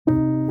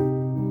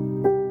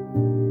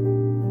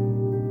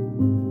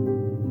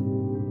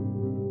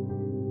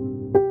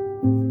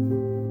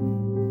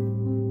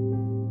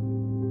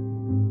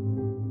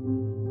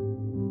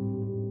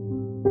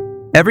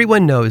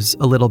Everyone knows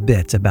a little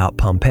bit about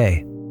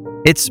Pompeii.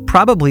 It's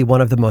probably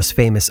one of the most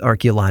famous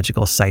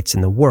archaeological sites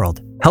in the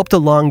world, helped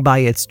along by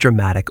its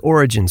dramatic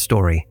origin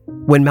story.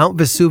 When Mount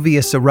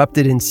Vesuvius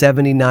erupted in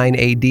 79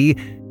 AD,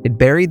 it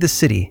buried the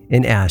city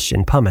in ash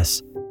and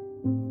pumice.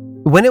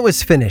 When it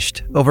was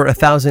finished, over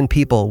 1,000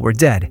 people were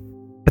dead,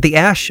 but the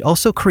ash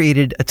also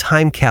created a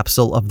time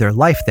capsule of their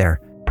life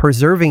there,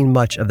 preserving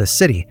much of the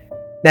city.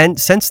 And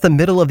since the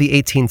middle of the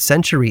 18th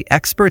century,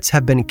 experts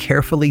have been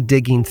carefully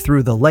digging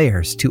through the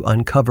layers to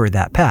uncover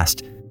that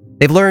past.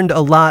 They've learned a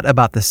lot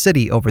about the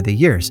city over the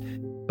years,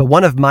 but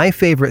one of my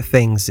favorite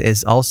things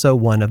is also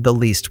one of the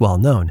least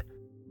well-known.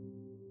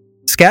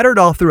 Scattered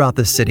all throughout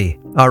the city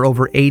are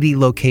over 80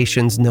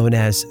 locations known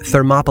as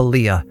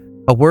Thermopolia,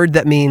 a word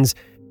that means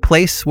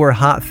place where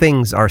hot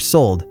things are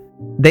sold.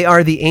 They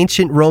are the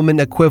ancient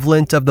Roman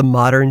equivalent of the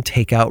modern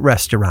takeout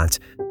restaurant,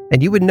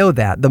 and you would know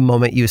that the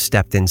moment you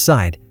stepped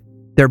inside.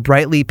 Their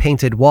brightly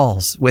painted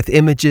walls, with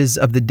images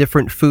of the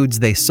different foods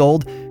they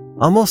sold,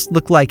 almost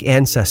look like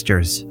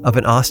ancestors of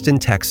an Austin,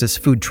 Texas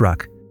food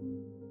truck.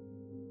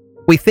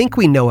 We think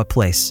we know a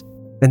place,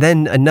 and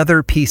then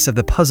another piece of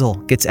the puzzle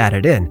gets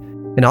added in,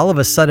 and all of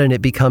a sudden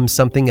it becomes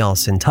something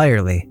else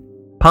entirely.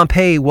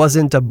 Pompeii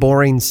wasn't a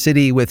boring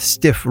city with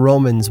stiff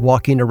Romans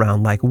walking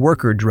around like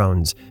worker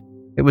drones.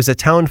 It was a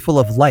town full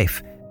of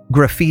life,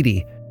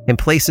 graffiti, and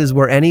places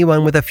where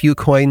anyone with a few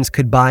coins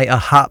could buy a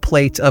hot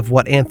plate of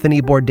what Anthony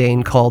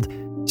Bourdain called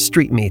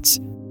street meats.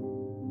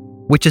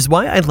 Which is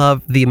why I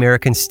love the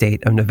American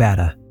state of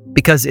Nevada,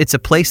 because it's a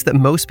place that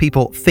most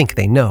people think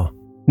they know.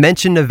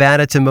 Mention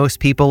Nevada to most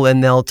people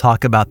and they'll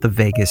talk about the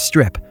Vegas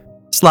Strip,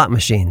 slot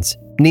machines,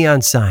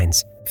 neon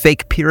signs,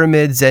 fake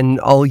pyramids, and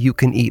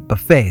all-you-can-eat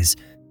buffets.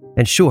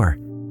 And sure,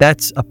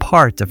 that's a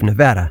part of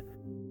Nevada,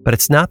 but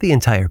it's not the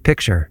entire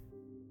picture.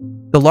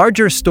 The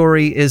larger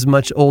story is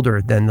much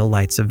older than the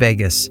lights of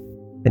Vegas,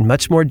 and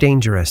much more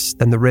dangerous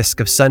than the risk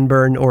of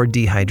sunburn or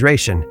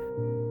dehydration.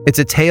 It's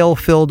a tale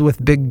filled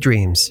with big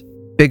dreams,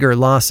 bigger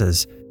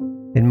losses,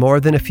 and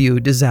more than a few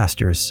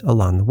disasters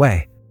along the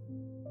way.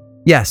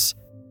 Yes,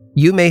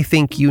 you may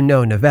think you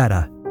know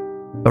Nevada,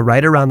 but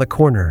right around the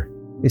corner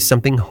is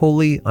something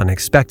wholly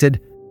unexpected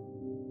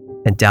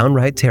and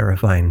downright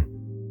terrifying.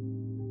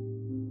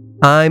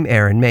 I'm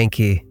Aaron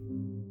Mahnke,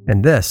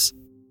 and this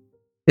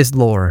is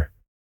Lore.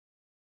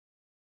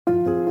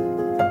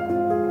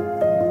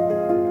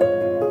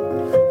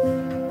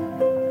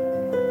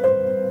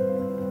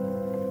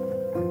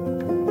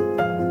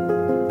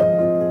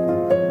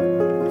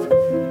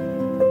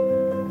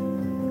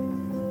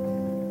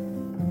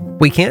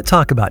 We can't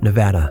talk about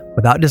Nevada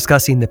without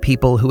discussing the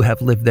people who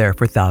have lived there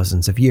for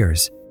thousands of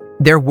years.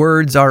 Their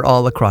words are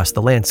all across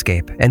the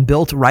landscape and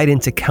built right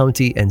into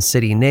county and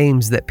city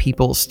names that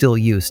people still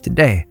use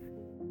today.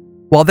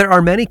 While there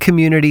are many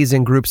communities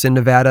and groups in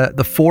Nevada,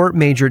 the four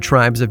major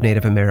tribes of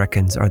Native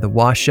Americans are the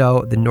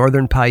Washoe, the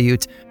Northern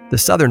Paiute, the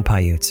Southern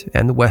Paiute,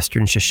 and the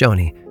Western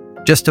Shoshone.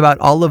 Just about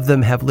all of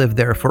them have lived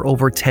there for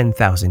over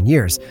 10,000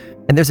 years,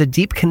 and there's a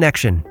deep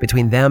connection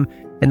between them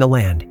and the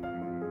land.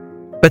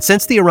 But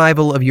since the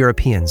arrival of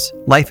Europeans,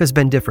 life has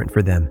been different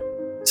for them.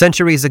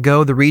 Centuries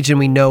ago, the region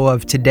we know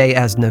of today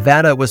as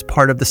Nevada was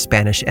part of the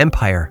Spanish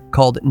Empire,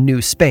 called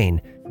New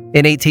Spain.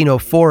 In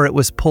 1804, it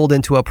was pulled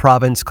into a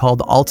province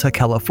called Alta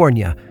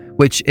California,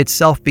 which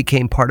itself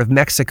became part of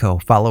Mexico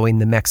following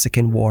the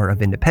Mexican War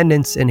of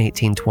Independence in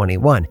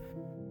 1821.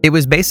 It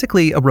was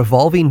basically a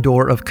revolving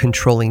door of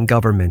controlling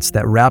governments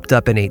that wrapped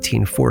up in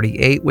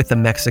 1848 with the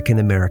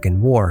Mexican-American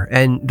War,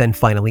 and then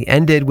finally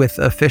ended with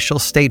official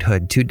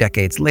statehood 2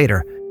 decades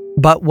later.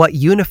 But what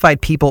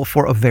unified people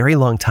for a very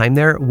long time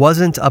there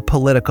wasn't a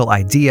political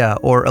idea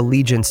or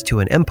allegiance to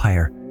an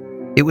empire.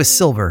 It was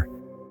silver,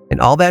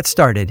 and all that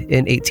started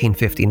in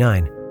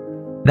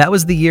 1859. That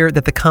was the year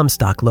that the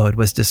Comstock Lode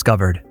was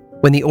discovered.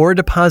 When the ore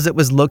deposit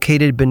was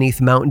located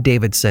beneath Mount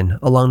Davidson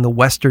along the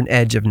western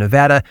edge of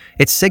Nevada,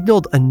 it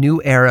signaled a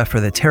new era for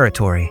the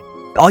territory.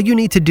 All you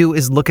need to do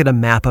is look at a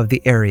map of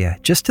the area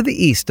just to the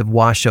east of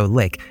Washoe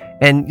Lake,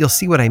 and you'll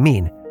see what I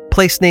mean.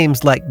 Place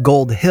names like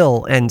Gold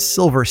Hill and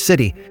Silver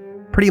City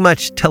pretty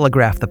much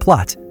telegraph the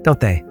plot, don't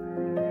they?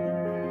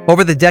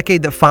 Over the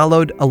decade that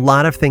followed, a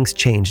lot of things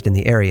changed in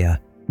the area.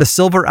 The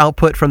silver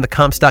output from the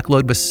Comstock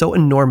Lode was so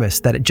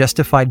enormous that it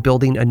justified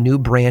building a new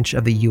branch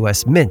of the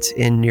U.S. Mint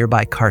in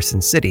nearby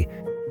Carson City.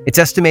 It's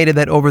estimated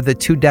that over the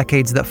 2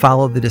 decades that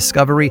followed the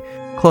discovery,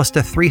 close to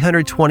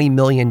 $320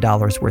 million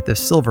worth of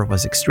silver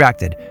was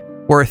extracted,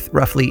 worth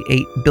roughly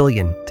 $8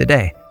 billion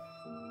today.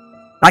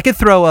 I could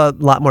throw a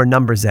lot more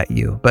numbers at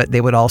you, but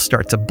they would all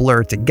start to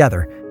blur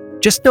together.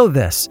 Just know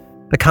this,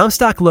 the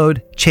Comstock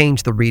Lode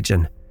changed the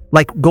region.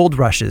 Like gold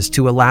rushes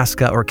to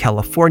Alaska or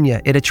California,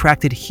 it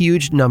attracted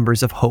huge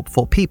numbers of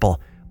hopeful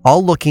people,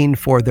 all looking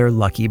for their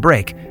lucky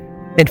break.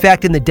 In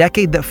fact, in the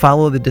decade that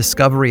followed the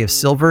discovery of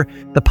silver,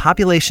 the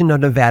population of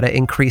Nevada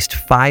increased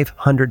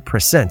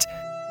 500%.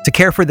 To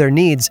care for their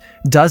needs,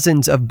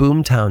 dozens of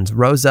boomtowns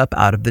rose up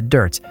out of the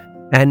dirt,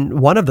 and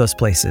one of those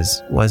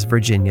places was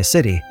Virginia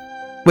City.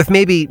 With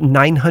maybe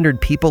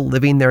 900 people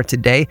living there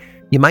today,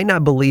 you might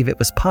not believe it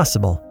was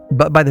possible,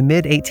 but by the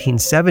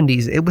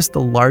mid-1870s, it was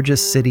the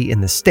largest city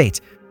in the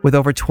state, with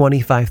over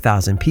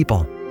 25,000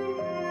 people.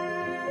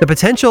 The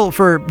potential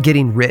for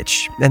getting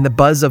rich and the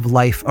buzz of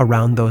life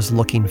around those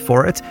looking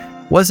for it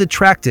was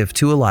attractive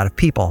to a lot of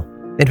people.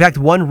 In fact,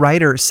 one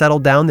writer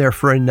settled down there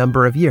for a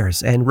number of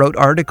years and wrote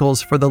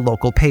articles for the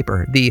local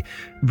paper, the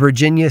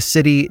Virginia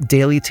City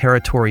Daily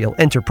Territorial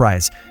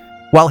Enterprise.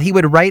 While he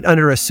would write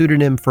under a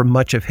pseudonym for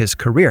much of his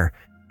career,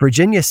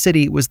 Virginia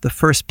City was the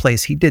first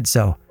place he did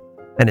so.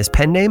 And his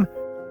pen name?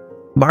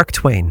 Mark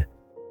Twain.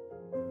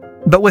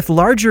 But with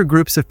larger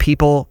groups of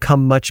people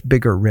come much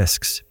bigger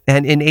risks.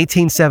 And in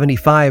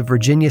 1875,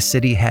 Virginia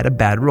City had a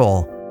bad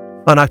roll.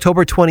 On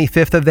October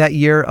 25th of that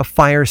year, a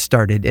fire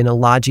started in a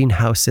lodging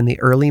house in the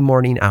early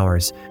morning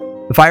hours.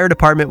 The fire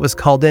department was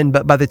called in,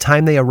 but by the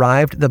time they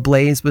arrived, the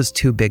blaze was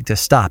too big to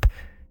stop.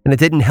 And it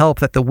didn't help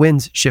that the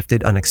winds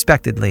shifted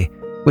unexpectedly,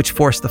 which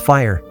forced the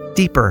fire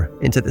deeper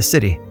into the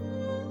city.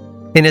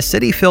 In a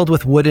city filled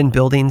with wooden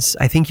buildings,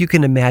 I think you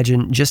can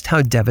imagine just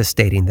how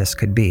devastating this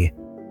could be.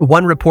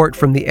 One report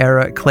from the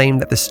era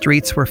claimed that the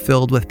streets were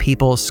filled with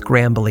people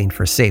scrambling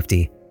for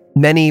safety.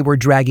 Many were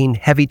dragging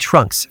heavy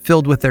trunks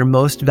filled with their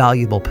most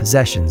valuable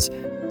possessions.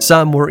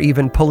 Some were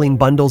even pulling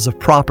bundles of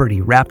property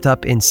wrapped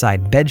up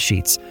inside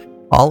bedsheets,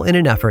 all in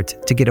an effort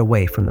to get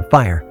away from the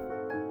fire.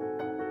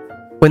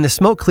 When the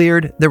smoke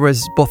cleared, there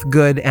was both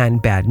good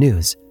and bad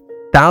news.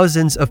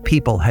 Thousands of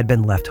people had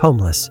been left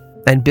homeless,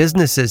 and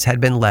businesses had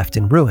been left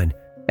in ruin.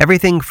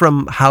 Everything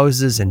from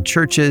houses and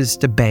churches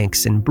to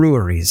banks and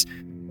breweries.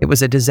 It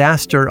was a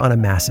disaster on a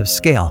massive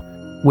scale,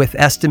 with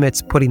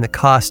estimates putting the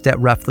cost at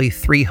roughly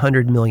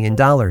 $300 million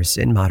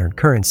in modern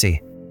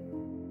currency.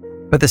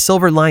 But the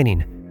silver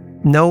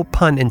lining, no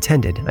pun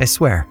intended, I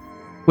swear,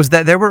 was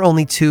that there were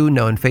only 2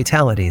 known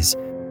fatalities,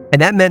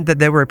 and that meant that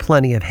there were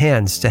plenty of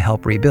hands to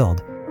help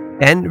rebuild.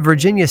 And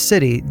Virginia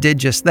City did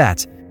just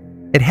that.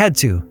 It had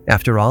to,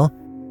 after all.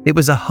 It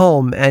was a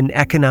home and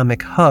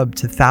economic hub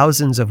to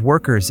thousands of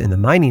workers in the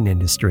mining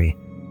industry.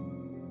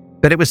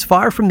 But it was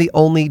far from the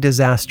only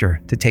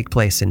disaster to take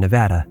place in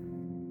Nevada.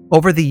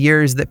 Over the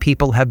years that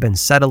people have been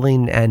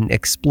settling and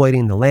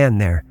exploiting the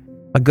land there,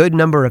 a good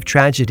number of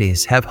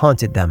tragedies have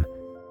haunted them,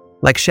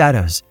 like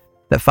shadows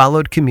that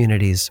followed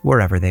communities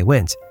wherever they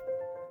went.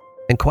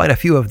 And quite a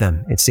few of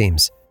them, it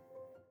seems,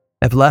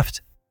 have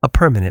left a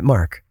permanent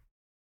mark.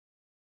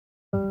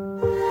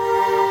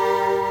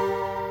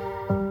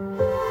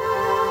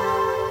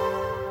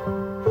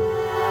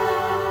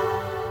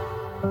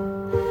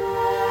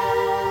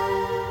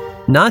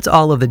 Not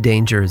all of the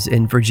dangers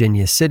in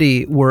Virginia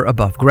City were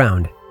above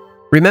ground.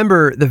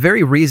 Remember, the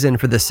very reason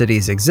for the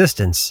city's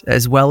existence,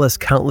 as well as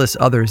countless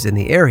others in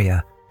the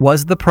area,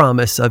 was the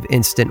promise of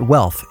instant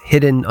wealth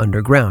hidden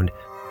underground.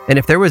 And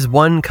if there was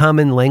one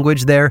common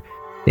language there,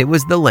 it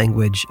was the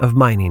language of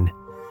mining.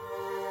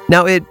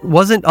 Now, it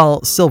wasn't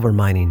all silver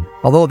mining,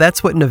 although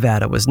that's what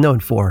Nevada was known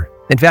for.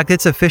 In fact,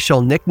 its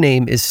official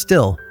nickname is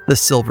still the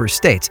Silver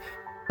State,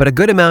 but a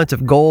good amount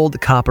of gold,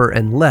 copper,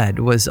 and lead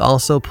was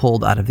also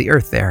pulled out of the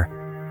earth there.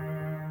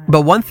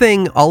 But one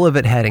thing all of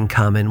it had in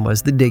common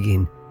was the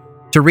digging.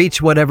 To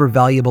reach whatever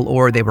valuable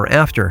ore they were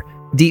after,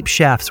 deep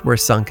shafts were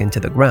sunk into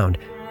the ground.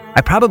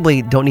 I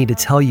probably don't need to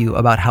tell you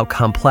about how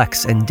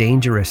complex and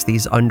dangerous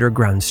these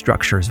underground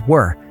structures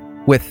were,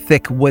 with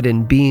thick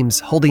wooden beams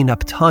holding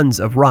up tons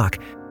of rock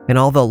and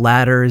all the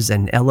ladders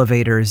and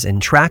elevators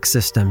and track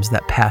systems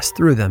that passed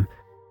through them.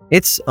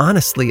 It's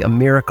honestly a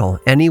miracle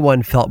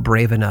anyone felt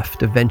brave enough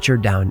to venture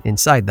down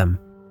inside them.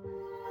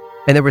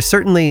 And there was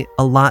certainly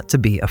a lot to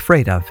be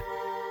afraid of.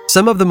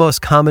 Some of the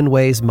most common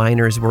ways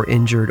miners were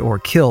injured or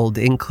killed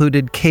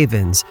included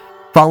cave-ins,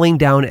 falling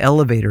down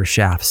elevator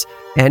shafts,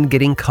 and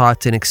getting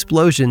caught in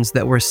explosions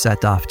that were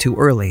set off too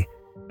early.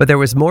 But there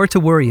was more to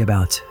worry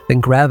about than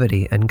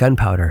gravity and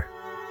gunpowder.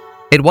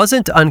 It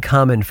wasn't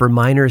uncommon for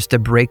miners to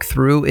break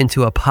through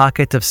into a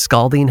pocket of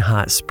scalding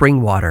hot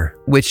spring water,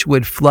 which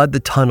would flood the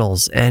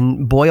tunnels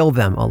and boil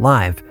them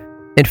alive.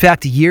 In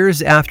fact,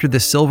 years after the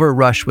silver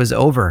rush was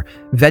over,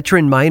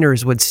 veteran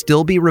miners would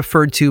still be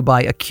referred to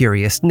by a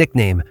curious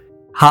nickname,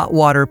 hot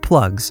water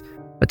plugs,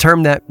 a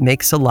term that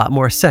makes a lot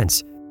more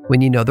sense when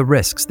you know the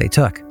risks they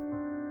took.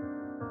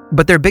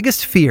 But their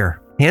biggest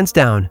fear, hands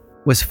down,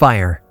 was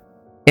fire.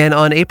 And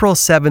on April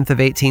 7th of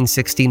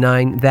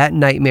 1869, that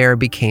nightmare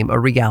became a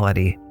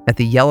reality at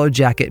the Yellow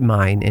Jacket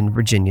mine in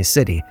Virginia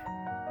City.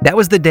 That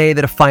was the day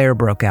that a fire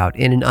broke out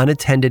in an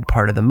unattended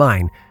part of the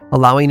mine,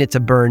 allowing it to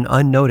burn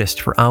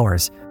unnoticed for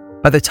hours.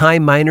 By the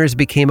time miners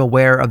became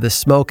aware of the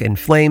smoke and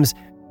flames,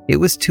 it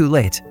was too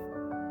late.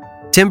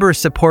 Timber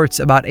supports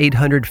about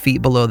 800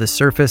 feet below the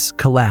surface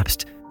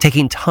collapsed,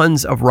 taking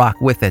tons of rock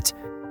with it.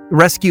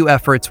 Rescue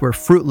efforts were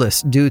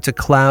fruitless due to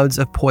clouds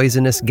of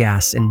poisonous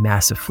gas and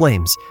massive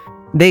flames.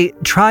 They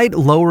tried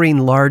lowering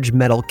large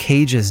metal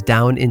cages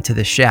down into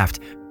the shaft,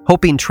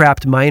 hoping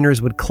trapped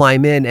miners would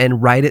climb in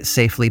and ride it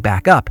safely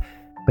back up,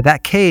 but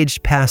that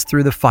cage passed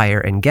through the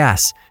fire and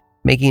gas,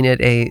 making it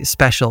a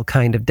special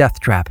kind of death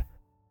trap.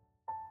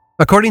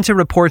 According to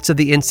reports of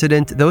the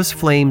incident, those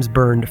flames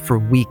burned for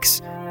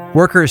weeks.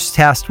 Workers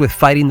tasked with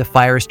fighting the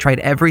fires tried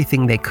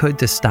everything they could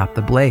to stop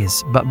the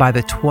blaze, but by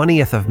the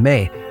 20th of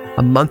May,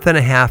 a month and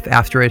a half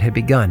after it had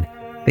begun,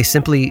 they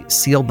simply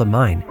sealed the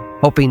mine,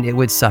 hoping it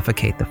would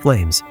suffocate the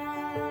flames.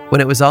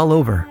 When it was all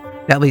over,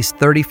 at least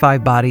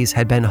 35 bodies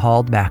had been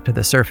hauled back to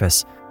the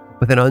surface,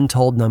 with an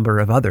untold number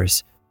of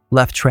others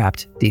left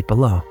trapped deep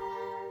below.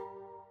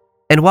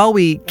 And while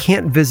we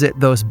can't visit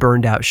those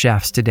burned-out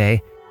shafts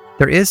today,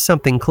 there is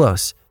something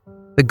close: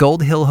 the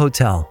Gold Hill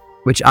Hotel,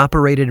 which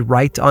operated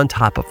right on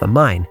top of the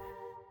mine.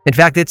 In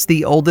fact, it's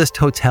the oldest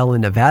hotel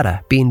in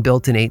Nevada, being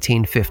built in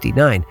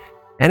 1859,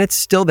 and it's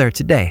still there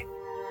today.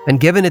 And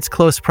given its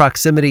close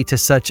proximity to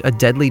such a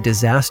deadly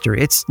disaster,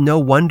 it's no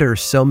wonder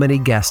so many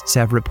guests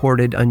have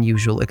reported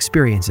unusual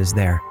experiences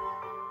there.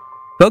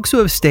 Folks who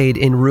have stayed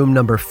in room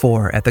number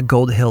 4 at the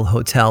Gold Hill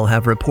Hotel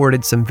have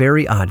reported some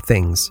very odd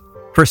things.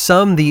 For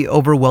some, the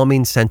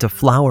overwhelming scent of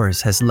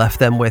flowers has left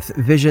them with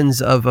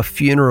visions of a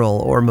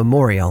funeral or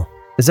memorial,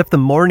 as if the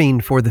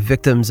mourning for the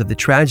victims of the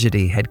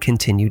tragedy had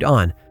continued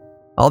on.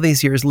 All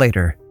these years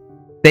later,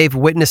 they've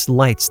witnessed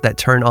lights that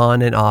turn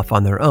on and off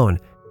on their own,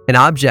 and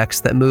objects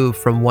that move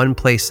from one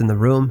place in the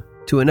room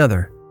to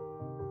another.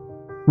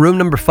 Room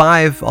number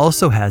 5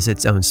 also has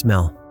its own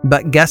smell,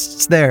 but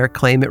guests there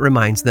claim it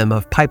reminds them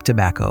of pipe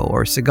tobacco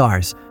or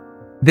cigars.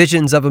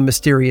 Visions of a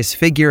mysterious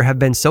figure have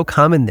been so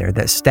common there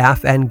that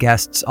staff and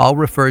guests all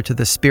refer to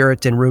the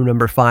spirit in room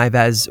number 5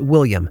 as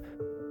William.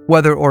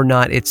 Whether or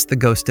not it's the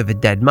ghost of a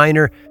dead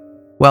miner,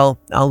 well,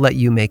 I'll let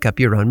you make up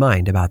your own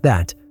mind about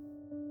that.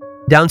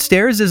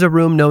 Downstairs is a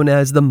room known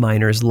as the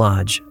Miner's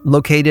Lodge,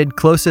 located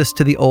closest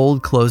to the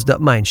old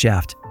closed-up mine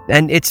shaft,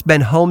 and it's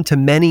been home to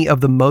many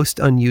of the most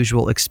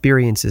unusual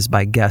experiences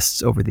by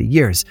guests over the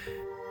years.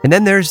 And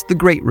then there's the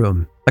Great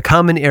Room, a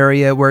common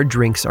area where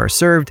drinks are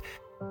served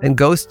and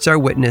ghosts are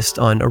witnessed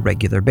on a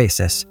regular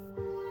basis.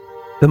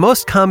 The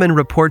most common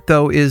report,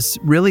 though, is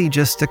really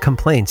just a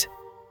complaint.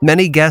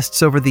 Many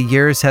guests over the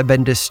years have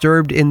been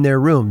disturbed in their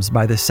rooms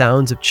by the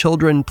sounds of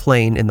children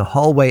playing in the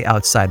hallway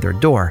outside their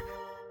door.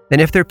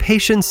 And if their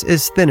patience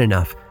is thin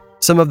enough,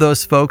 some of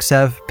those folks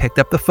have picked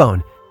up the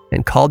phone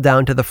and called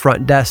down to the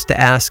front desk to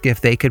ask if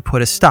they could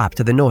put a stop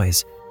to the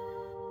noise.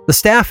 The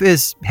staff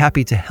is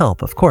happy to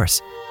help, of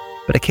course,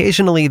 but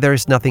occasionally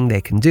there's nothing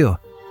they can do,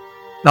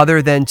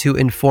 other than to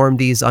inform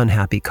these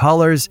unhappy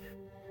callers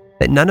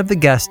that none of the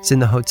guests in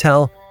the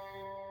hotel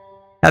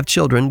have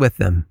children with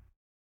them.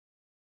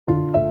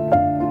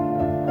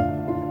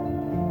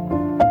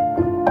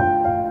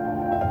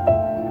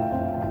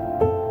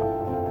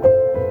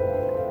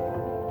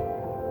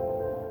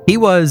 He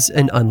was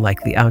an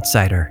unlikely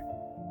outsider.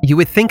 You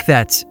would think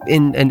that,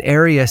 in an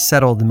area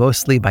settled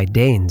mostly by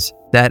Danes,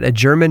 that a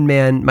German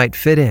man might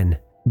fit in,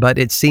 but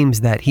it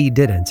seems that he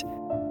didn't.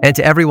 And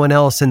to everyone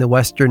else in the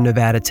western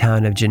Nevada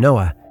town of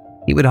Genoa,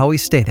 he would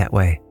always stay that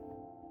way.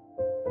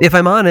 If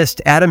I'm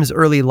honest, Adam's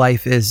early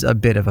life is a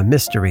bit of a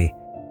mystery.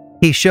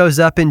 He shows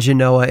up in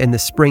Genoa in the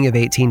spring of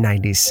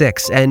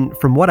 1896, and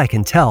from what I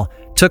can tell,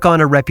 took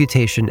on a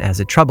reputation as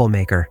a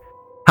troublemaker.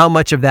 How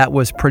much of that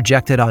was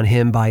projected on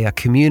him by a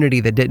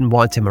community that didn't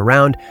want him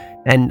around,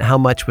 and how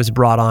much was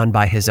brought on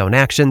by his own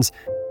actions,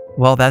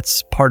 well,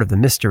 that's part of the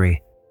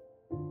mystery.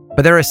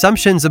 But their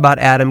assumptions about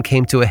Adam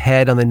came to a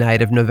head on the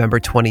night of November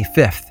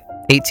 25th,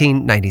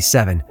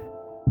 1897.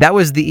 That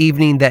was the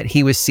evening that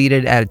he was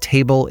seated at a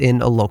table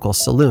in a local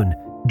saloon,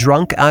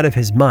 drunk out of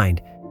his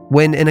mind,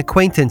 when an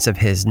acquaintance of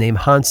his named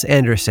Hans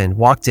Andersen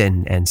walked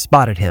in and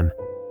spotted him.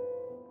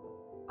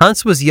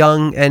 Hans was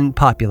young and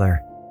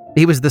popular.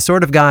 He was the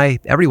sort of guy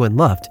everyone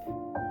loved.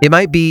 It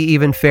might be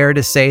even fair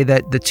to say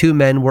that the two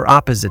men were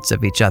opposites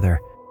of each other,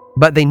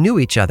 but they knew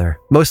each other,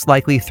 most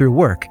likely through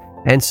work,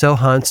 and so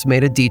Hans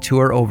made a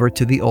detour over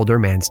to the older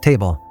man's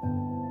table.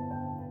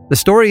 The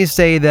stories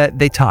say that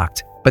they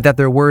talked, but that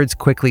their words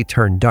quickly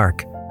turned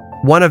dark.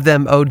 One of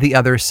them owed the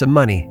other some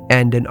money,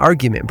 and an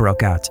argument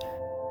broke out.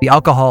 The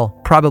alcohol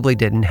probably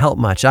didn't help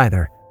much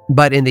either,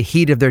 but in the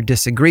heat of their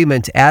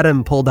disagreement,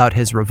 Adam pulled out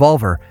his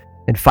revolver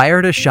and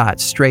fired a shot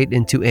straight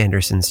into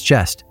Andersen's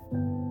chest.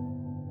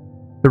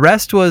 The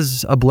rest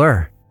was a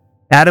blur.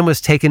 Adam was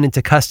taken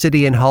into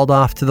custody and hauled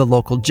off to the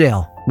local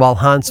jail, while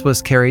Hans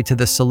was carried to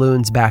the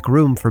saloon's back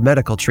room for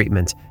medical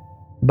treatment.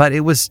 But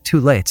it was too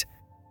late.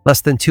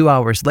 Less than 2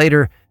 hours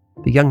later,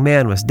 the young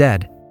man was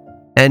dead.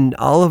 And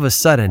all of a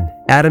sudden,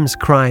 Adam's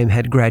crime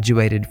had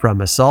graduated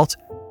from assault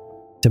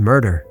to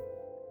murder.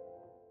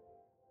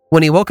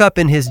 When he woke up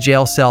in his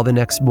jail cell the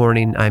next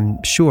morning,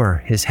 I'm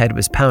sure his head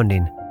was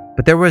pounding.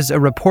 But there was a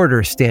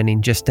reporter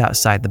standing just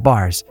outside the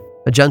bars,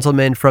 a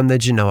gentleman from the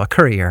Genoa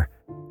Courier,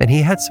 and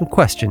he had some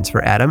questions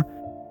for Adam.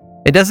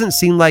 It doesn't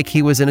seem like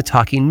he was in a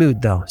talking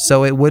mood, though,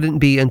 so it wouldn't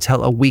be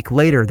until a week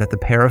later that the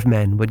pair of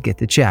men would get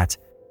to chat.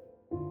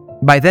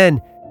 By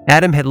then,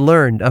 Adam had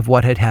learned of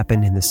what had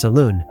happened in the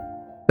saloon.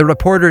 The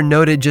reporter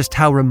noted just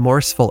how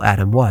remorseful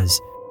Adam was.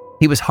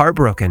 He was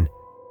heartbroken,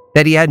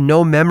 that he had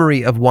no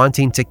memory of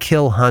wanting to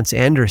kill Hans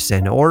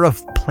Andersen or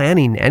of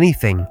planning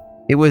anything.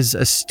 It was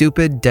a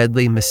stupid,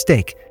 deadly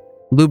mistake,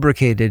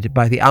 lubricated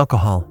by the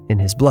alcohol in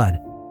his blood.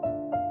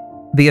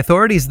 The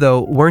authorities,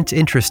 though, weren't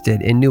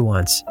interested in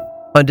nuance.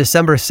 On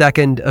December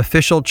 2nd,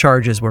 official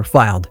charges were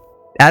filed.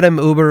 Adam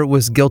Uber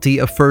was guilty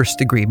of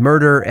first-degree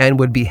murder and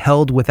would be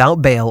held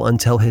without bail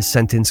until his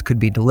sentence could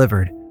be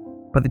delivered.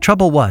 But the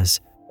trouble was,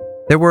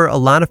 there were a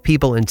lot of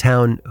people in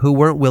town who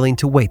weren't willing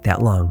to wait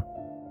that long.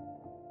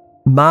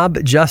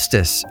 Mob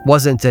justice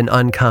wasn't an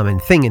uncommon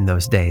thing in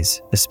those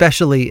days,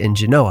 especially in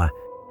Genoa.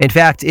 In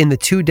fact, in the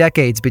 2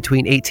 decades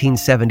between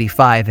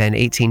 1875 and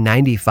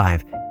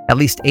 1895, at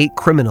least 8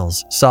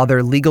 criminals saw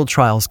their legal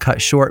trials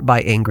cut short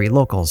by angry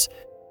locals.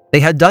 They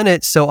had done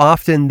it so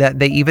often that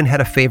they even had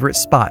a favorite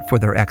spot for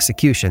their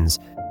executions: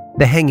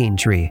 the hanging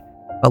tree,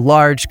 a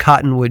large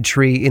cottonwood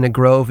tree in a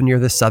grove near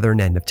the southern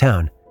end of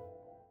town.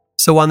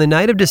 So on the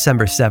night of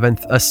December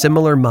 7th, a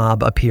similar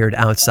mob appeared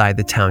outside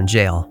the town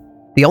jail.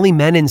 The only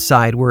men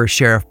inside were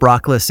Sheriff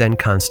Brockles and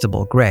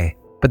Constable Gray,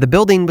 but the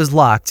building was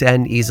locked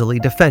and easily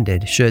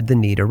defended should the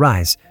need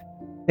arise.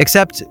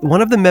 Except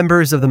one of the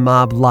members of the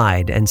mob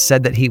lied and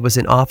said that he was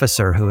an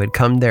officer who had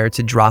come there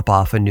to drop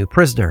off a new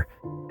prisoner,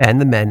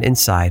 and the men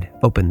inside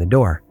opened the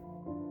door.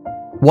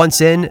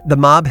 Once in, the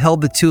mob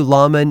held the 2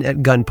 lawmen at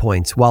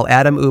gunpoint while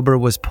Adam Uber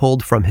was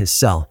pulled from his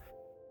cell.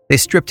 They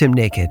stripped him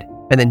naked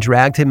and then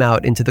dragged him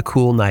out into the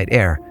cool night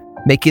air,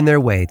 making their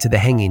way to the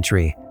hanging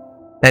tree.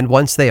 And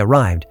once they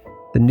arrived,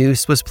 the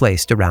noose was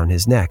placed around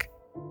his neck.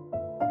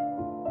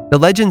 The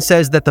legend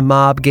says that the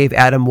mob gave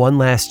Adam one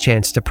last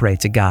chance to pray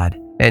to God,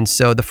 and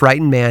so the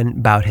frightened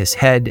man bowed his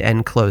head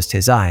and closed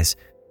his eyes.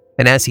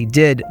 And as he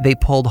did, they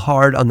pulled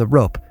hard on the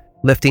rope,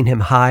 lifting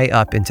him high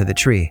up into the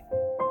tree.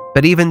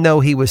 But even though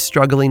he was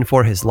struggling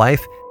for his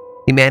life,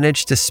 he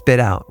managed to spit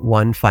out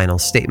one final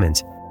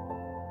statement.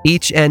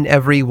 Each and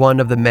every one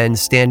of the men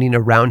standing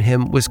around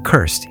him was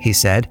cursed, he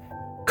said.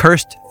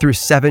 Cursed through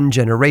 7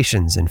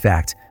 generations, in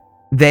fact.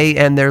 They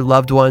and their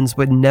loved ones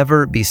would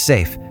never be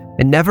safe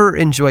and never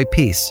enjoy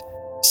peace.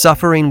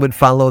 Suffering would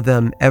follow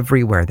them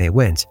everywhere they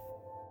went.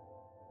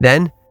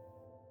 Then,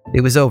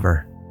 it was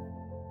over.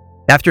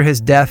 After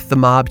his death, the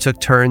mob took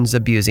turns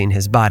abusing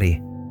his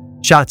body.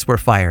 Shots were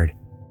fired,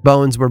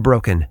 bones were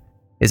broken,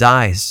 his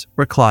eyes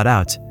were clawed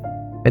out,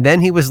 and then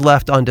he was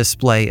left on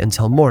display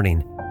until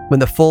morning,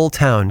 when the full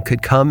town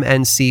could come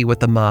and see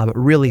what the mob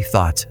really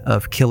thought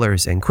of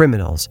killers and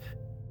criminals.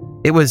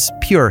 It was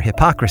pure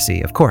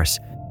hypocrisy, of course,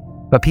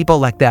 but people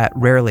like that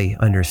rarely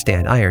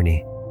understand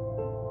irony.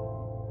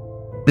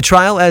 The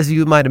trial, as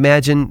you might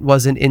imagine,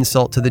 was an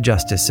insult to the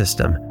justice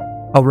system.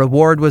 A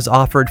reward was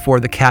offered for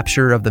the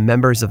capture of the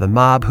members of the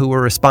mob who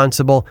were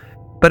responsible,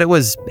 but it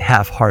was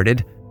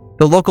half-hearted.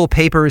 The local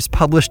papers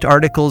published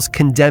articles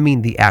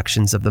condemning the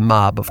actions of the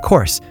mob, of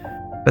course,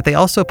 but they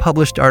also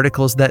published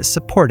articles that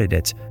supported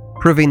it,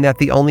 proving that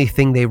the only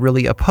thing they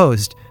really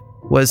opposed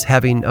was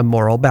having a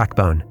moral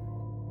backbone.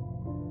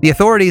 The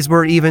authorities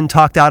were even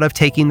talked out of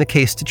taking the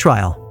case to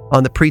trial,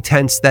 on the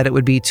pretense that it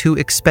would be too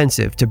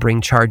expensive to bring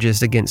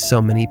charges against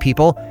so many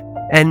people,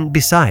 and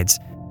besides,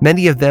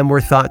 many of them were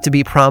thought to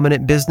be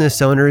prominent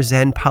business owners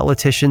and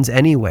politicians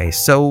anyway,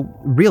 so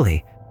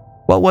really,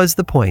 what was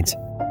the point?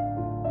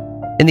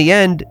 In the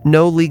end,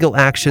 no legal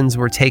actions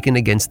were taken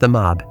against the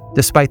mob,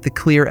 despite the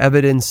clear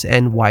evidence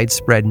and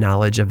widespread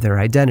knowledge of their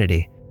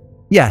identity.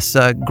 Yes,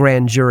 a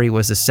grand jury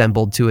was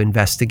assembled to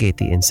investigate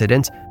the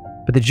incident,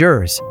 but the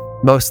jurors,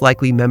 most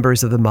likely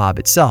members of the mob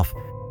itself,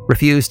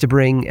 refused to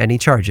bring any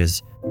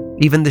charges.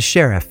 Even the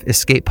sheriff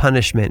escaped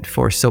punishment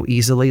for so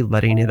easily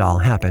letting it all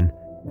happen.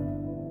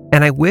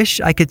 And I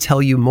wish I could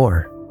tell you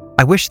more.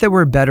 I wish there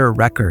were better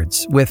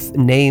records with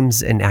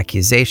names and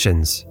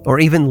accusations, or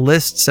even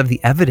lists of the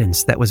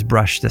evidence that was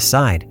brushed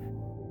aside.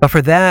 But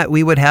for that,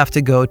 we would have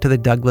to go to the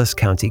Douglas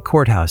County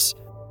Courthouse,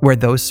 where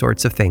those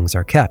sorts of things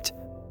are kept.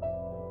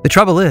 The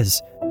trouble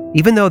is,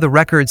 even though the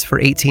records for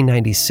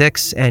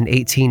 1896 and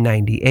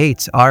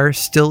 1898 are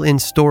still in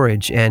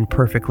storage and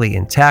perfectly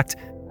intact,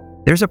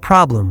 there's a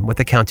problem with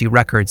the county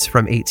records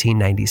from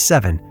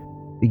 1897,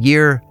 the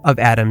year of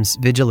Adam's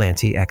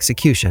vigilante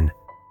execution.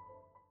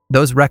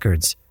 Those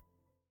records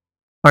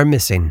are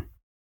missing.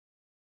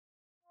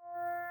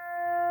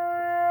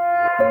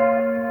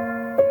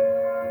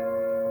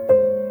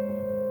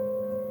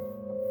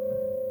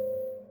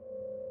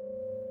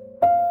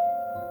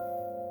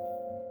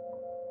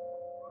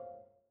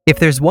 If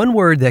there's one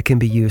word that can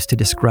be used to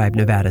describe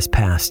Nevada's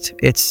past,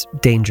 it's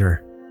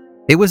danger.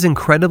 It was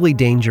incredibly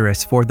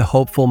dangerous for the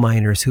hopeful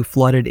miners who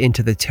flooded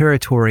into the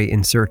territory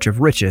in search of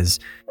riches,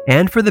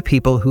 and for the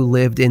people who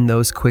lived in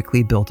those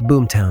quickly built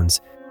boomtowns.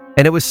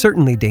 And it was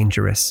certainly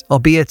dangerous,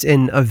 albeit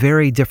in a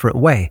very different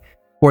way,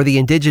 for the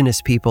indigenous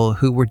people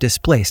who were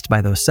displaced by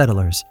those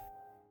settlers.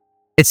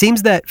 It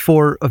seems that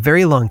for a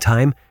very long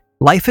time,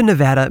 life in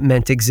Nevada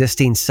meant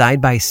existing side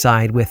by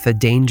side with a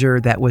danger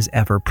that was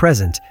ever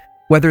present,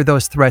 whether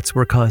those threats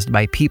were caused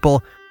by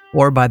people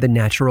or by the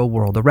natural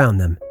world around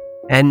them.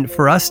 And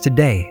for us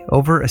today,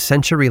 over a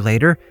century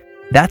later,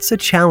 that's a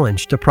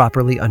challenge to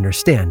properly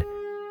understand.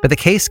 But the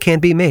case can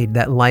be made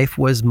that life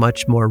was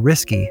much more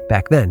risky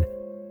back then.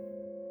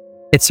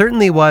 It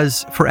certainly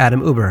was for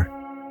Adam Uber.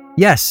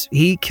 Yes,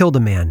 he killed a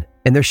man,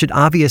 and there should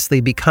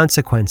obviously be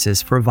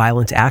consequences for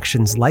violent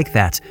actions like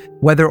that,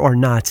 whether or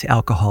not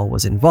alcohol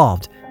was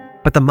involved.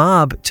 But the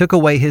mob took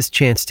away his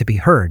chance to be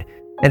heard,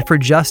 and for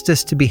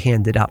justice to be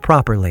handed out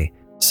properly.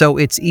 So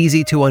it's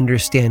easy to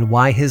understand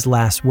why his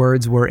last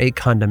words were a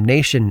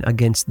condemnation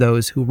against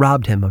those who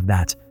robbed him of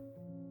that.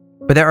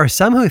 But there are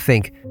some who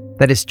think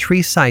that his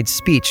Treeside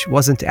speech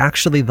wasn't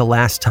actually the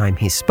last time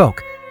he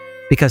spoke,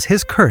 because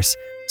his curse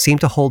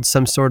seemed to hold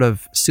some sort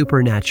of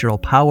supernatural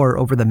power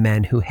over the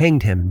men who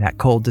hanged him that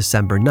cold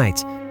December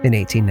night in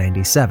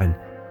 1897.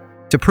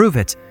 To prove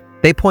it,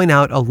 they point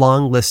out a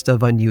long list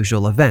of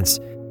unusual events,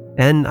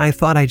 and I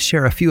thought I'd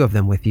share a few of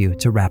them with you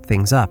to wrap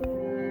things up.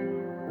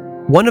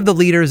 One of the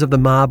leaders of the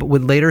mob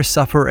would later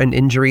suffer an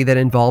injury that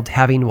involved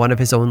having one of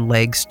his own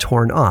legs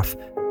torn off.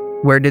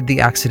 Where did the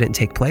accident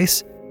take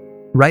place?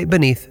 Right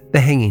beneath the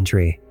hanging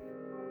tree.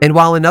 And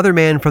while another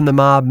man from the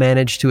mob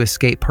managed to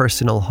escape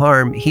personal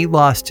harm, he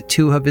lost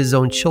 2 of his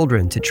own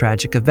children to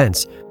tragic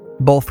events,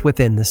 both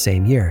within the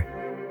same year.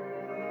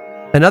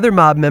 Another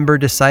mob member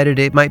decided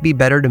it might be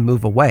better to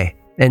move away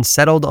and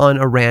settled on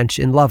a ranch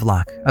in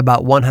Lovelock,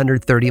 about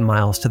 130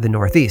 miles to the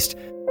northeast.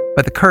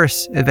 But the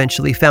curse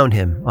eventually found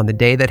him on the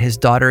day that his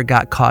daughter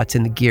got caught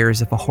in the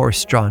gears of a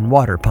horse-drawn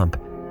water pump,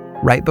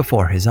 right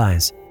before his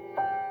eyes.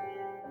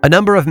 A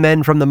number of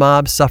men from the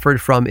mob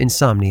suffered from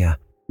insomnia,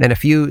 and a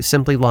few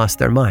simply lost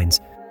their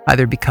minds,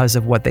 either because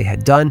of what they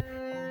had done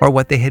or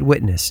what they had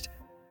witnessed.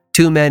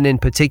 2 men in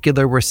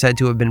particular were said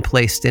to have been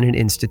placed in an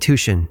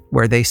institution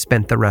where they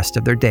spent the rest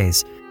of their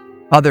days.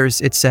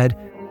 Others, it said,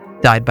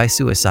 died by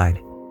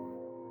suicide.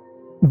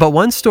 But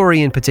one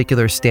story in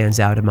particular stands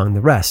out among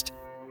the rest.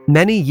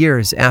 Many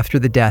years after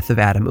the death of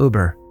Adam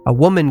Uber, a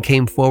woman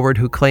came forward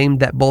who claimed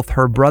that both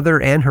her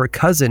brother and her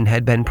cousin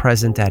had been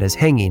present at his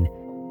hanging.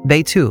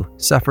 They too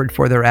suffered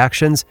for their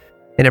actions,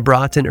 and it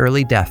brought an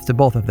early death to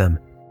both of them.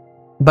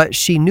 But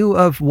she knew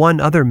of one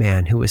other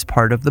man who was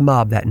part of the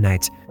mob that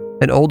night,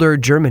 an older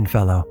German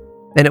fellow,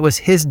 and it was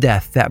his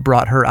death that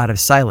brought her out of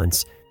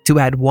silence to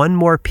add one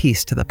more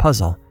piece to the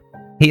puzzle.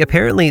 He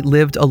apparently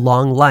lived a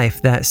long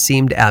life that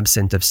seemed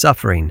absent of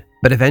suffering,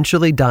 but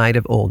eventually died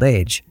of old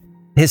age.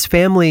 His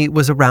family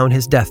was around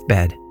his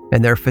deathbed,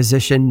 and their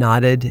physician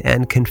nodded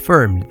and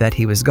confirmed that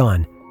he was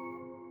gone.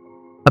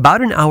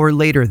 About an hour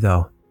later,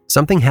 though,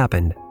 something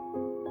happened.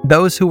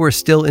 Those who were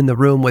still in the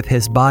room with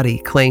his body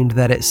claimed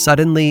that it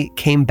suddenly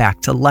came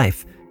back to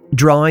life,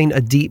 drawing a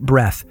deep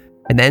breath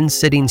and then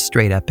sitting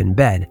straight up in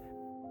bed.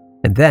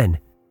 And then,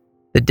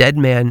 the dead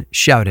man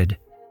shouted,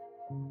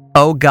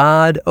 "Oh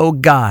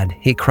God,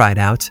 he cried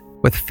out,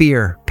 with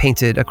fear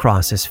painted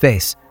across his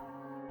face.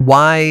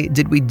 "Why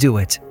did we do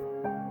it?"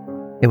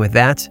 And with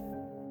that,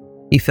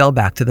 he fell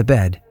back to the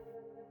bed,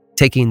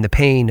 taking the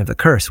pain of the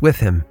curse with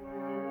him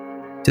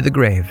to the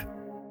grave.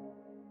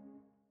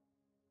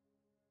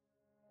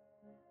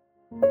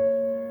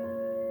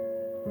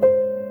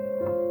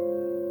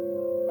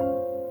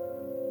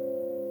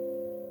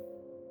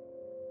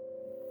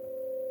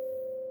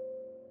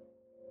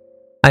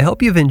 I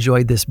hope you've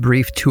enjoyed this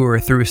brief tour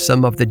through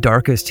some of the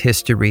darkest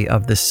history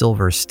of the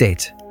Silver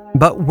State.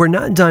 But we're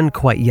not done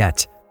quite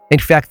yet. In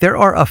fact, there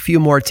are a few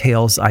more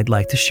tales I'd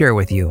like to share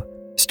with you.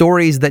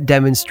 Stories that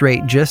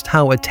demonstrate just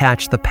how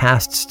attached the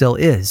past still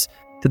is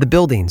to the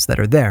buildings that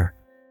are there.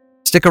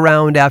 Stick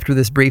around after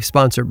this brief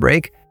sponsor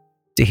break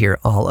to hear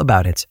all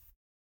about it.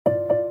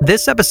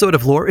 This episode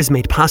of Lore is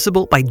made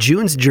possible by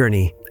June's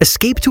Journey.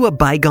 Escape to a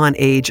bygone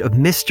age of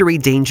mystery,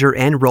 danger,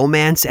 and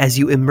romance as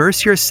you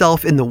immerse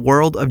yourself in the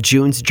world of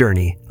June's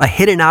Journey, a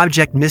hidden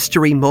object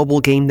mystery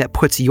mobile game that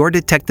puts your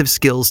detective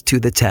skills to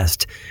the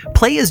test.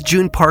 Play as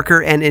June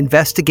Parker and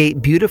investigate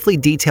beautifully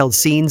detailed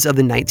scenes of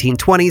the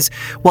 1920s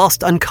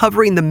whilst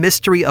uncovering the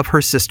mystery of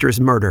her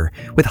sister's murder.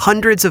 With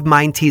hundreds of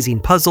mind-teasing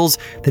puzzles,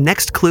 the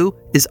next clue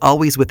is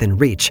always within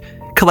reach.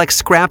 Collect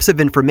scraps of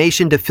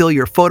information to fill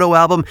your photo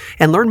album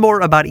and learn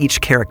more about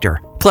each character.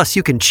 Plus,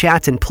 you can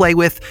chat and play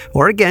with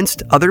or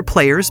against other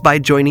players by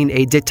joining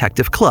a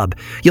detective club.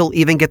 You'll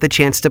even get the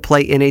chance to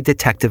play in a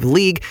detective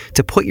league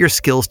to put your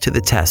skills to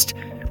the test.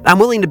 I'm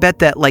willing to bet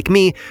that, like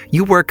me,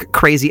 you work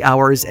crazy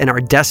hours and are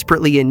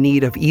desperately in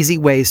need of easy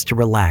ways to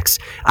relax.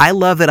 I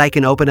love that I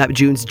can open up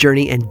June's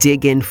Journey and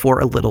dig in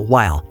for a little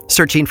while,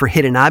 searching for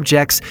hidden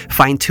objects,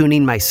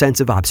 fine-tuning my sense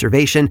of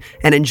observation,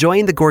 and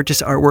enjoying the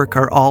gorgeous artwork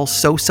are all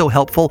so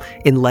helpful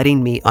in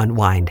letting me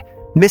unwind.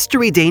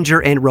 Mystery,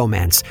 danger, and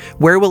romance.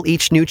 Where will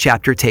each new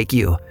chapter take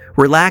you?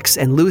 Relax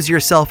and lose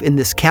yourself in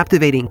this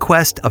captivating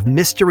quest of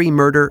mystery,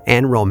 murder,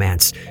 and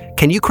romance.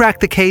 Can you crack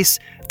the case?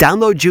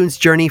 Download June's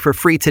Journey for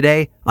free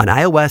today on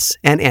iOS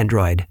and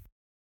Android.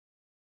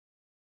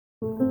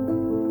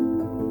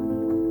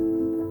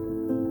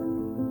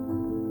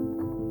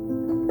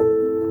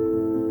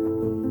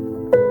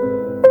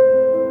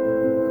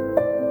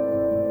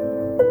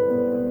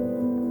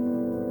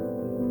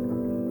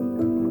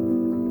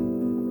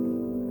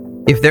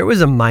 If there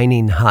was a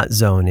mining hot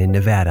zone in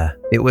Nevada,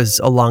 it was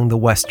along the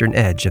western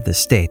edge of the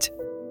state.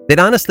 It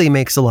honestly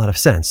makes a lot of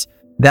sense.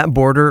 That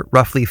border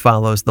roughly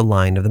follows the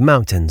line of the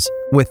mountains,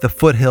 with the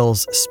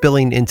foothills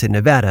spilling into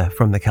Nevada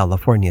from the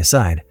California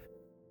side.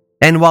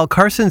 And while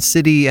Carson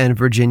City and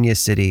Virginia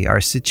City are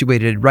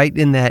situated right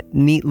in that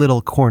neat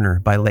little corner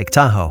by Lake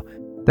Tahoe,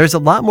 there's a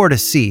lot more to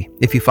see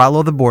if you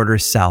follow the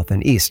borders south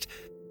and east.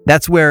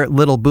 That's where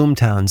little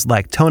boomtowns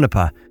like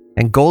Tonopah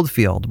and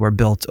Goldfield were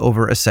built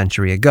over a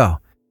century ago.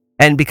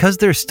 And because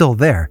they're still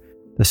there,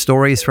 the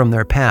stories from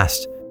their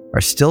past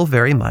are still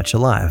very much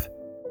alive.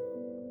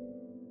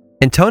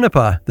 In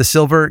Tonopah, the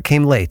silver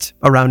came late,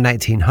 around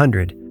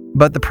 1900,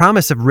 but the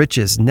promise of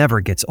riches never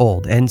gets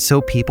old, and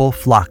so people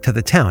flocked to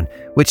the town,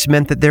 which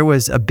meant that there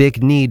was a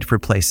big need for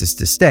places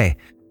to stay.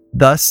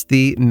 Thus,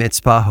 the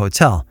Mizpah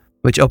Hotel,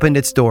 which opened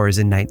its doors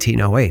in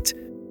 1908.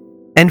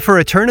 And for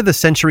a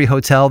turn-of-the-century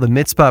hotel, the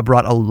Mizpah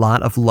brought a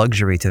lot of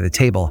luxury to the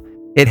table.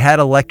 It had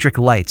electric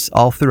lights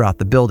all throughout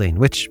the building,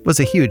 which was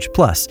a huge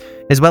plus,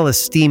 as well as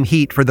steam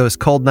heat for those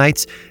cold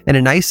nights and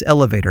a nice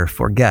elevator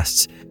for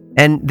guests.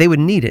 And they would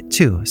need it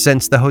too,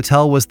 since the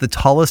hotel was the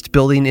tallest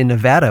building in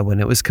Nevada when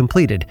it was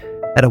completed,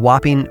 at a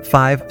whopping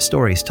 5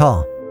 stories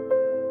tall.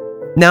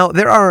 Now,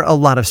 there are a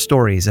lot of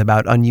stories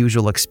about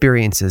unusual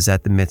experiences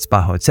at the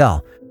Mizpah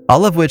Hotel,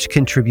 all of which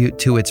contribute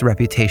to its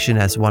reputation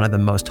as one of the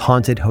most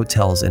haunted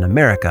hotels in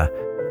America.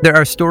 There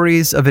are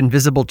stories of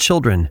invisible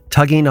children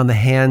tugging on the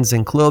hands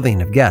and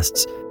clothing of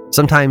guests.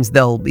 Sometimes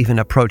they'll even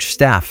approach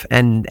staff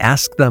and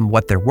ask them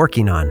what they're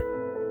working on.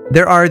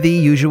 There are the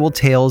usual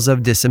tales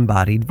of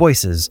disembodied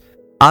voices,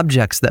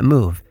 objects that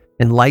move,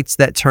 and lights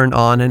that turn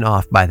on and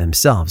off by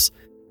themselves.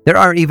 There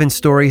are even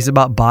stories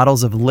about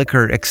bottles of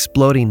liquor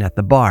exploding at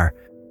the bar.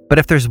 But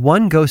if there's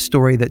one ghost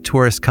story that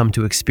tourists come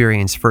to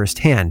experience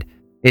firsthand,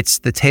 it's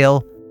the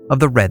tale of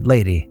the Red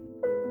Lady.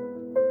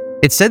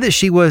 It's said that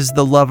she was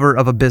the lover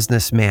of a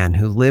businessman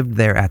who lived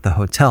there at the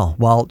hotel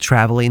while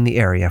traveling the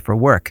area for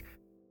work.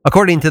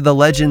 According to the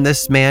legend,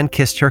 this man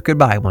kissed her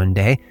goodbye one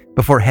day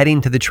before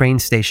heading to the train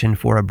station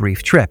for a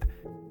brief trip.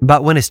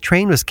 But when his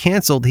train was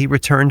canceled, he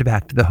returned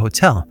back to the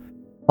hotel,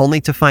 only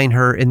to find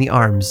her in the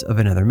arms of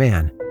another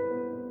man.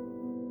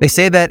 They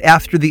say that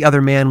after the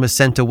other man was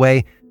sent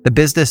away, the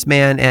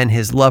businessman and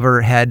his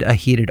lover had a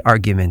heated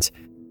argument.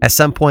 At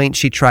some point,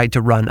 she tried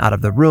to run out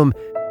of the room,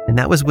 and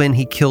that was when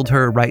he killed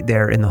her right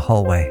there in the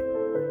hallway.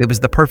 It was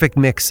the perfect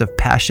mix of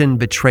passion,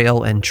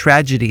 betrayal, and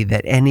tragedy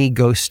that any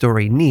ghost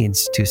story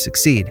needs to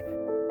succeed.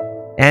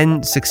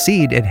 And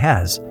succeed it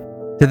has.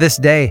 To this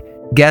day,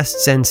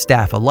 guests and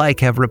staff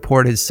alike have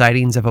reported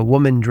sightings of a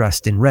woman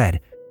dressed in red,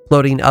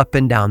 floating up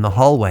and down the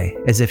hallway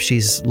as if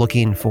she's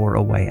looking for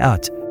a way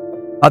out.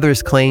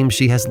 Others claim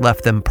she has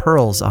left them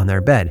pearls on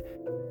their bed,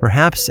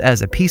 perhaps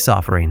as a peace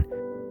offering,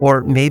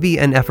 or maybe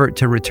an effort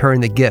to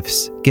return the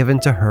gifts given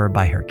to her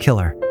by her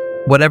killer.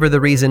 Whatever the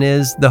reason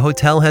is, the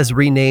hotel has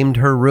renamed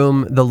her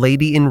room the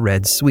Lady in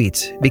Red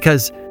Suite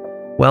because,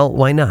 well,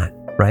 why not,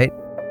 right?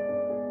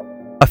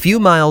 A few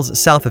miles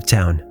south of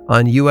town,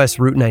 on US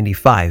Route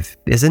 95,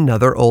 is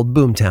another old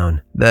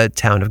boomtown, the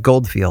town of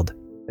Goldfield.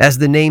 As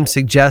the name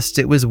suggests,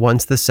 it was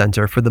once the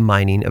center for the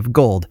mining of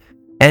gold,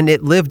 and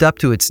it lived up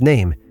to its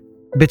name.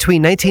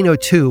 Between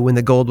 1902, when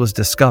the gold was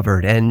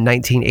discovered, and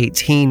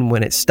 1918,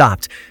 when it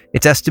stopped,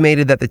 it's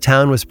estimated that the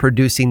town was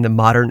producing the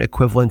modern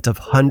equivalent of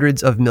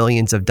hundreds of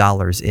millions of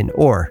dollars in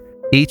ore,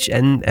 each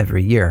and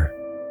every year.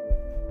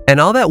 And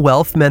all that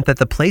wealth meant that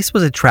the place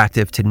was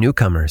attractive to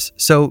newcomers,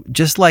 so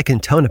just like in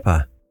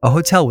Tonopah, a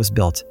hotel was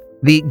built.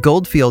 The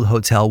Goldfield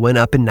Hotel went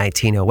up in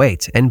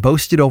 1908 and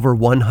boasted over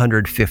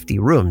 150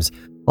 rooms,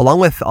 along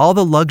with all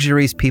the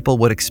luxuries people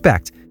would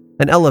expect: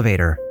 an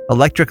elevator,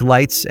 electric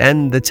lights,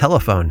 and the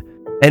telephone.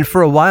 And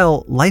for a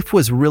while, life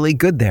was really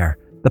good there.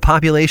 The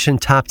population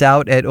topped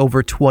out at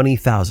over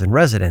 20,000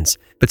 residents,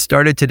 but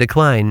started to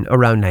decline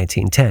around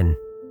 1910.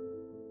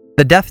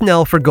 The death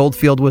knell for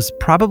Goldfield was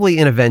probably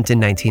an event in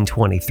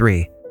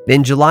 1923.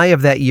 In July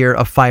of that year,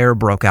 a fire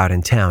broke out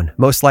in town,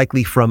 most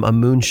likely from a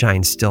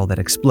moonshine still that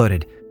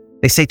exploded.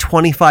 They say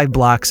 25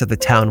 blocks of the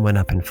town went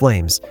up in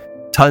flames.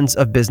 Tons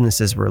of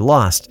businesses were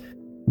lost,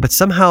 but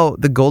somehow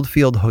the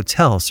Goldfield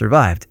Hotel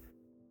survived.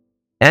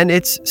 And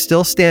it's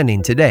still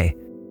standing today,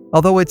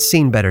 although it's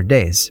seen better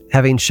days,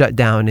 having shut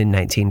down in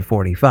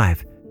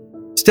 1945.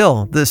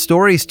 Still, the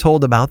stories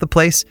told about the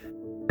place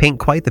paint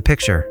quite the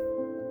picture.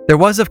 There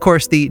was, of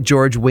course, the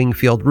George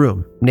Wingfield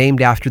Room,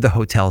 named after the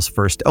hotel's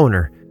first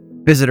owner.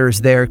 Visitors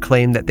there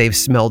claim that they've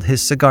smelled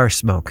his cigar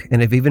smoke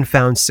and have even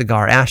found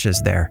cigar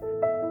ashes there.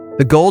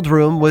 The Gold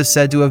Room was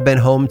said to have been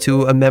home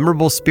to a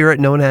memorable spirit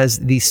known as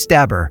the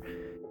Stabber,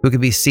 who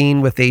could be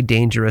seen with a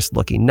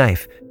dangerous-looking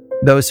knife.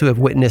 Those who have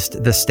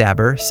witnessed the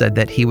Stabber said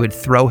that he would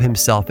throw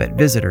himself at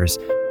visitors,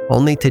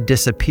 only to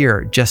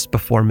disappear just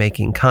before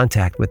making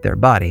contact with their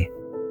body.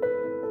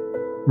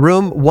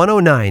 Room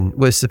 109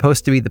 was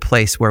supposed to be the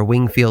place where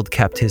Wingfield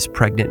kept his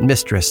pregnant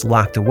mistress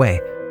locked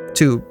away,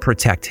 to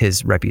protect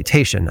his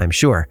reputation, I'm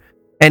sure.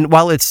 And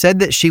while it's said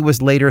that she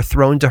was later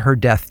thrown to her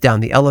death down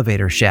the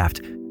elevator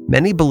shaft,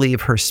 many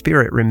believe her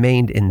spirit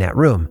remained in that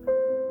room,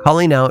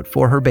 calling out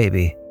for her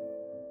baby.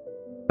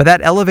 But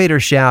that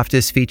elevator shaft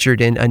is featured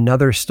in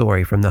another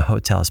story from the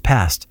hotel's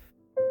past.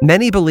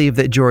 Many believe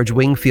that George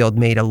Wingfield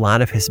made a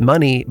lot of his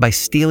money by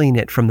stealing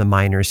it from the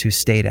miners who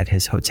stayed at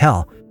his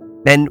hotel.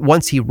 And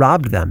once he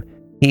robbed them,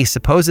 He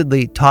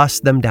supposedly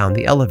tossed them down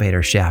the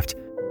elevator shaft.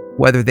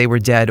 Whether they were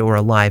dead or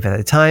alive at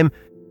the time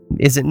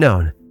isn't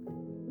known.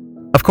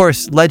 Of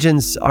course,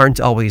 legends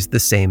aren't always the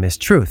same as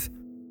truth.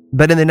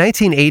 But in the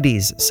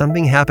 1980s,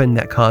 something happened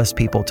that caused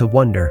people to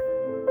wonder.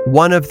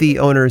 One of the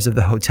owners of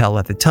the hotel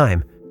at the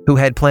time, who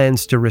had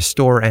plans to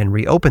restore and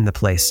reopen the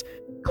place,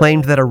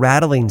 claimed that a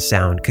rattling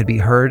sound could be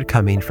heard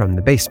coming from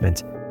the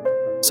basement.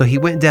 So he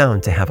went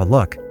down to have a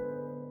look.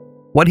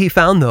 What he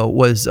found, though,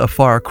 was a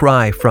far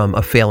cry from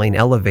a failing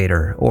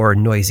elevator or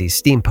noisy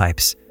steam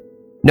pipes.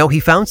 No,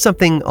 he found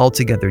something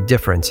altogether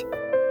different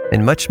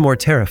and much more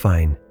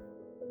terrifying.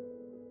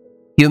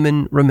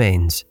 Human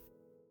remains.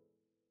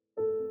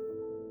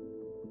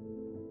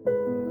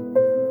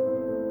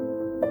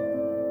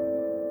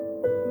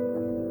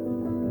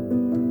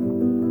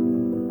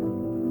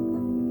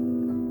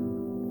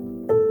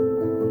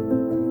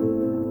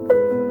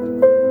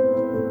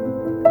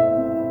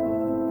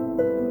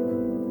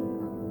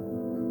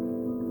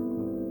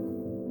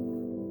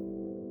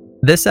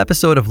 This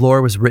episode of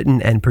Lore was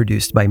written and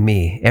produced by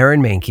me,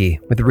 Aaron Mahnke,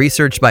 with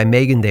research by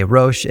Megan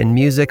DesRoches and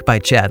music by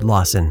Chad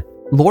Lawson.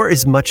 Lore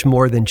is much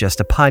more than just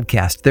a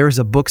podcast. There is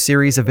a book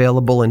series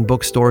available in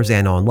bookstores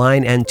and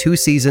online, and 2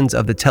 seasons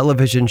of the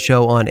television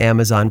show on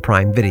Amazon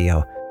Prime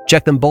Video.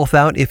 Check them both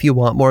out if you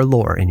want more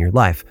lore in your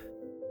life.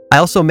 I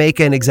also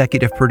make and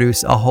executive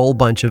produce a whole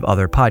bunch of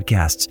other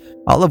podcasts,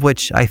 all of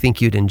which I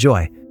think you'd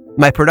enjoy.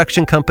 My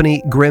production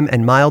company, Grim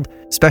and Mild,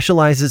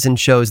 specializes in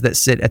shows that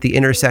sit at the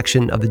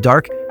intersection of the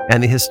dark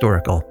and the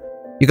historical.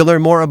 You can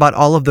learn more about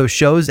all of those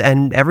shows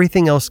and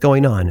everything else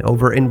going on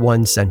over in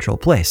one central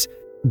place,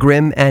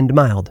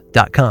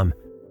 grimandmild.com.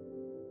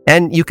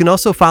 And you can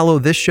also follow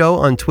this show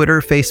on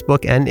Twitter,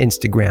 Facebook, and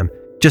Instagram.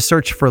 Just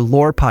search for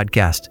Lore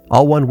Podcast,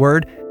 all one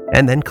word,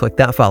 and then click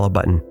that follow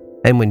button.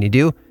 And when you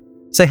do,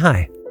 say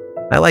hi.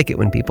 I like it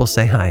when people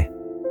say hi.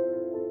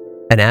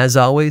 And as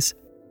always,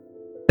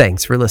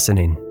 thanks for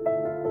listening.